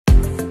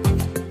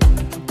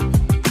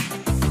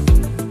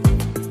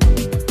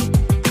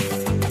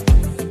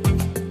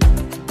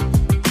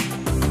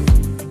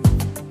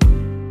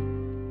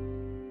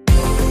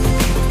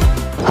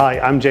Hi,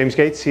 I'm James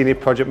Gates, Senior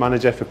Project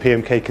Manager for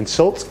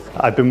PMKConsult.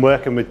 I've been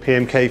working with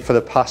PMK for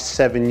the past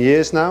 7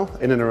 years now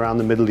in and around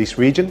the Middle East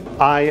region.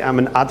 I am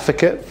an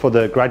advocate for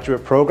the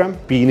graduate program.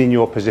 Been in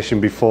your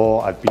position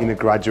before, I've been a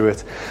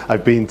graduate,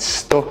 I've been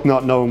stuck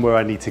not knowing where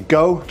I need to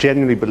go.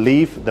 Genuinely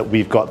believe that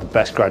we've got the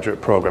best graduate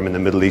program in the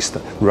Middle East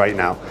right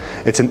now.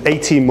 It's an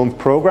 18-month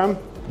program.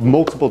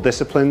 Multiple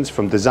disciplines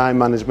from design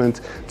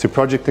management to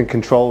project and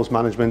controls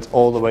management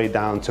all the way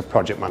down to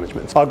project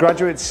management. Our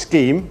graduate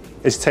scheme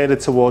is tailored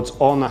towards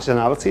all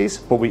nationalities,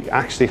 but we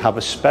actually have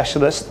a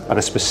specialist and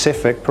a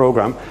specific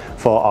program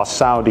for our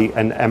Saudi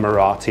and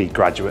Emirati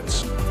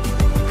graduates.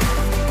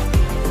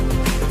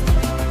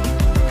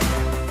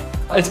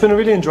 It's been a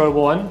really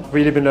enjoyable one.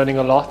 Really been learning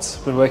a lot.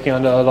 Been working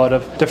under a lot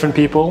of different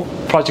people,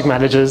 project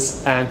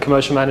managers and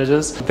commercial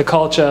managers. The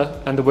culture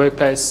and the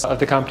workplace of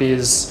the company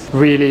is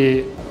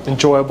really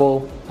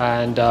enjoyable,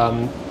 and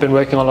been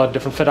working on a lot of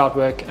different fit-out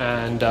work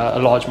and a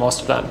large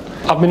master plan.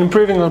 I've been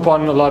improving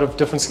upon a lot of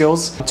different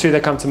skills. Two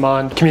that come to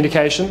mind: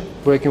 communication,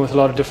 working with a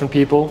lot of different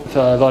people, with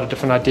a lot of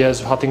different ideas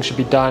of how things should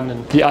be done,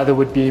 and the other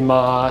would be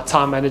my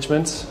time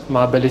management,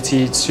 my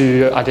ability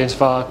to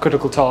identify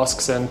critical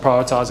tasks and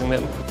prioritizing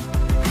them.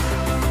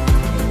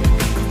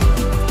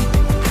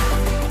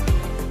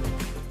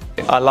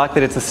 I like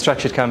that it's a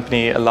structured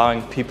company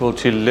allowing people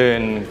to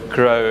learn,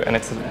 grow, and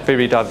it's a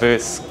very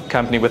diverse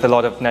company with a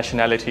lot of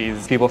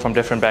nationalities, people from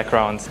different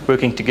backgrounds,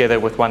 working together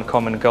with one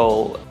common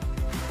goal.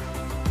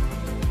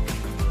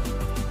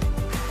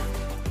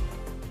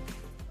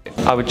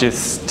 I would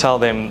just tell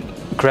them,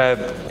 grab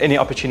any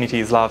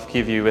opportunities life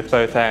give you with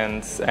both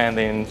hands, and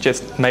then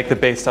just make the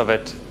best of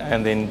it,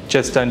 and then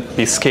just don't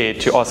be scared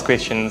to ask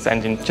questions,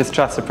 and then just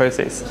trust the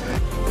process.